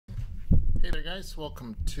Hey there guys,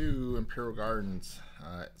 welcome to Imperial Gardens.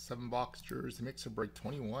 7-box jersey mixer break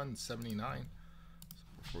 21.79. So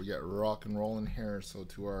before we get rock and rolling here, so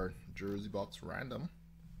to our jersey box random.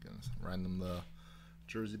 Gonna random the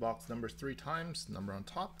jersey box numbers 3 times. Number on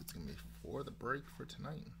top, it's gonna be for the break for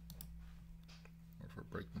tonight. Or for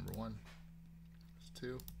break number 1.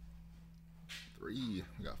 There's 2, 3.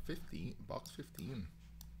 We got 50, box 15.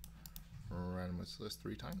 Randomized list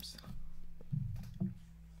 3 times. Oh.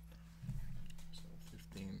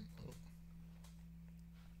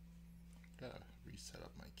 Gotta reset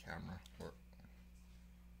up my camera for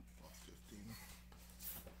box 15.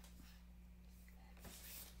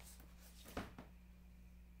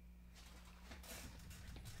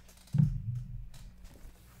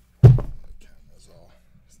 The camera's all,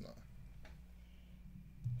 it's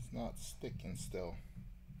not sticking still,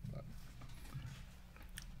 but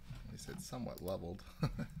at least it's somewhat leveled.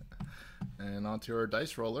 And onto our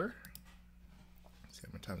dice roller. See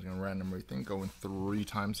how many times I'm going to random everything. Going 3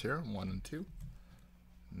 times here, 1 and 2.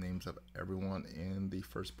 Names of everyone in the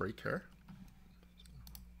first break here.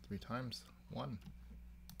 3 times. 1,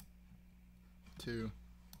 2,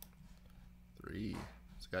 3.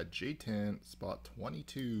 So got J-Tint, spot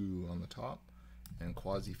 22 on the top. And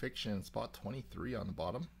Quasi Fiction, spot 23 on the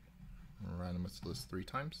bottom. Randomized list 3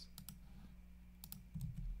 times.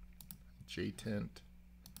 J-Tint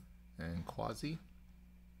and Quasi.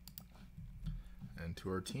 And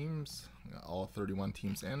to our teams, we got all 31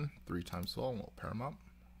 teams in, 3 times full, and we'll pair them up.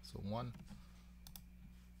 So 1,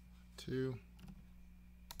 2,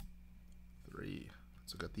 3.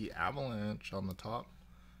 So we got the Avalanche on the top,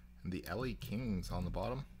 and the LA Kings on the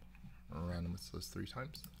bottom. Randomized list 3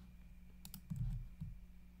 times.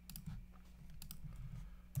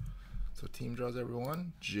 So team draws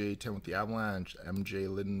everyone. J-10 with the Avalanche, MJ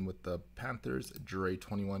Liddon with the Panthers, Dre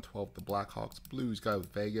 2112 the Blackhawks, Blues Guy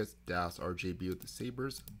with Vegas, Das RJB with the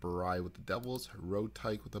Sabres, Barai with the Devils, Road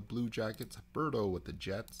Tyke with the Blue Jackets, Birdo with the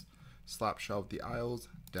Jets, Slapshot with the Isles,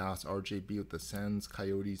 Das RJB with the Sens,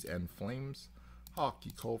 Coyotes, and Flames,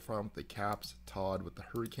 Hockey Colfront with the Caps, Todd with the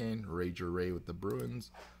Hurricane, Rager Ray with the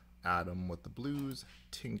Bruins, Adam with the Blues,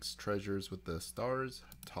 Tinks Treasures with the Stars,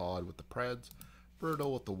 Todd with the Preds,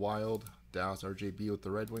 Birdo with the Wild, Das RJB with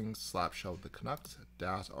the Red Wings, Slapshot with the Canucks,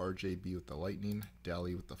 Das RJB with the Lightning,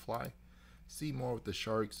 Daly with the Fly, Seymour with the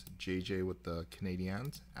Sharks, JJ with the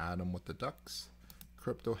Canadiens, Adam with the Ducks,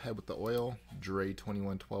 Crypto Head with the Oil, Dre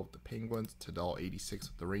 2112 with the Penguins, Tadal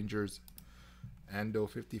 86 with the Rangers, Ando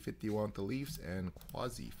 5051 with the Leafs, and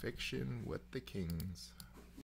Quasi Fiction with the Kings.